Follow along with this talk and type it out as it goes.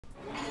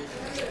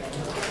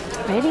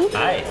Ready?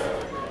 Hi.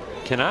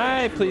 Can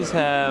I please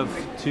have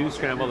 2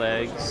 scrambled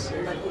eggs,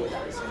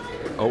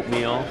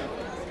 oatmeal,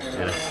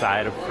 and a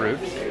side of fruit,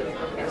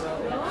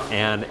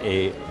 and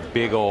a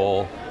big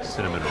ol'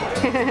 cinnamon roll?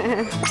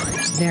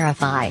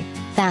 Verify.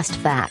 Fast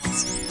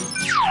facts.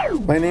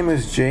 My name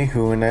is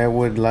Jehu, and I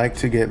would like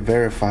to get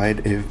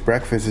verified if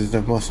breakfast is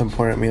the most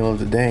important meal of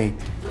the day.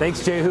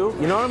 Thanks, Jehu.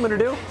 You know what I'm going to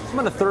do? I'm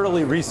going to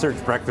thoroughly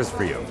research breakfast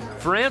for you.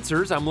 For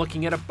answers, I'm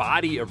looking at a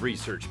body of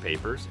research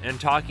papers and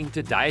talking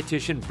to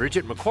dietitian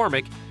Bridget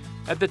McCormick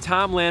at the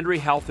Tom Landry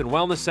Health and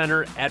Wellness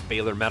Center at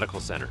Baylor Medical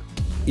Center.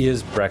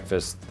 Is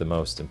breakfast the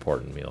most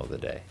important meal of the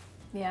day?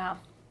 Yeah.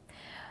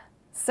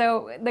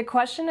 So the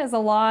question is a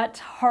lot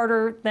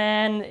harder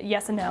than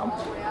yes and no.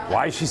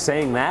 Why is she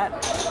saying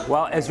that?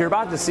 Well, as you're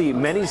about to see,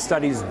 many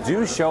studies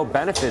do show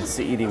benefits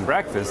to eating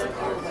breakfast,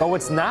 but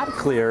what's not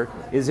clear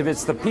is if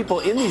it's the people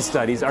in these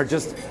studies are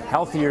just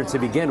healthier to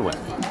begin with.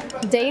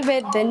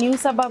 David, the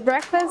news about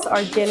breakfast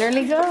are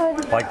generally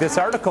good. Like this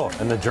article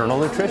in the journal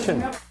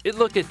Nutrition. It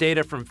looked at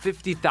data from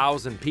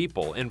 50,000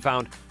 people and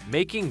found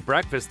making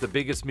breakfast the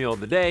biggest meal of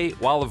the day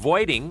while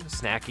avoiding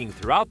snacking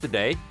throughout the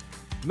day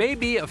may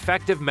be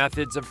effective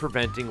methods of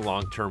preventing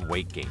long-term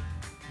weight gain.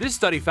 This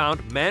study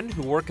found men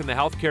who work in the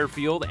healthcare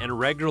field and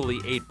regularly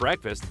ate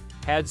breakfast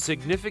had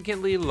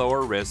significantly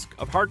lower risk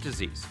of heart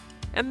disease.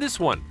 And this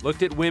one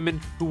looked at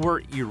women who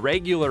were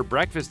irregular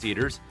breakfast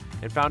eaters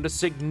and found a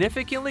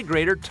significantly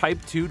greater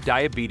type 2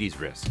 diabetes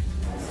risk.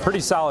 Pretty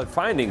solid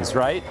findings,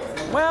 right?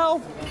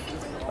 Well,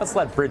 let's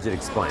let Bridget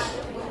explain.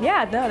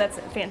 Yeah, no, that's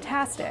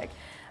fantastic.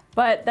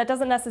 But that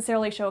doesn't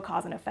necessarily show a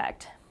cause and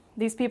effect.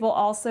 These people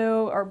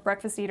also are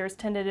breakfast eaters,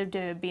 tended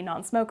to be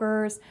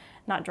non-smokers,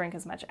 not drink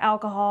as much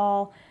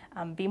alcohol,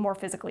 be more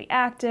physically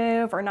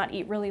active, or not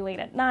eat really late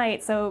at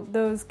night. So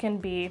those can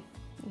be,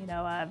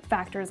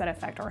 factors that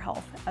affect our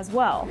health as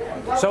well.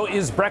 So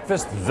is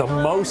breakfast the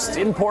most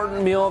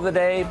important meal of the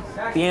day?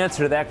 The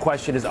answer to that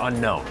question is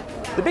unknown.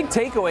 The big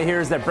takeaway here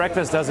is that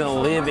breakfast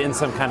doesn't live in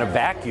some kind of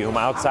vacuum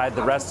outside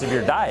the rest of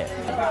your diet.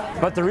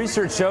 But the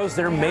research shows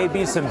there may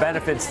be some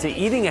benefits to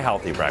eating a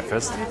healthy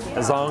breakfast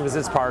as long as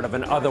it's part of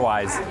an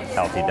otherwise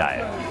healthy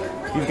diet.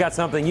 If you've got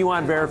something you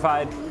want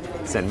verified,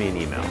 send me an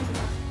email.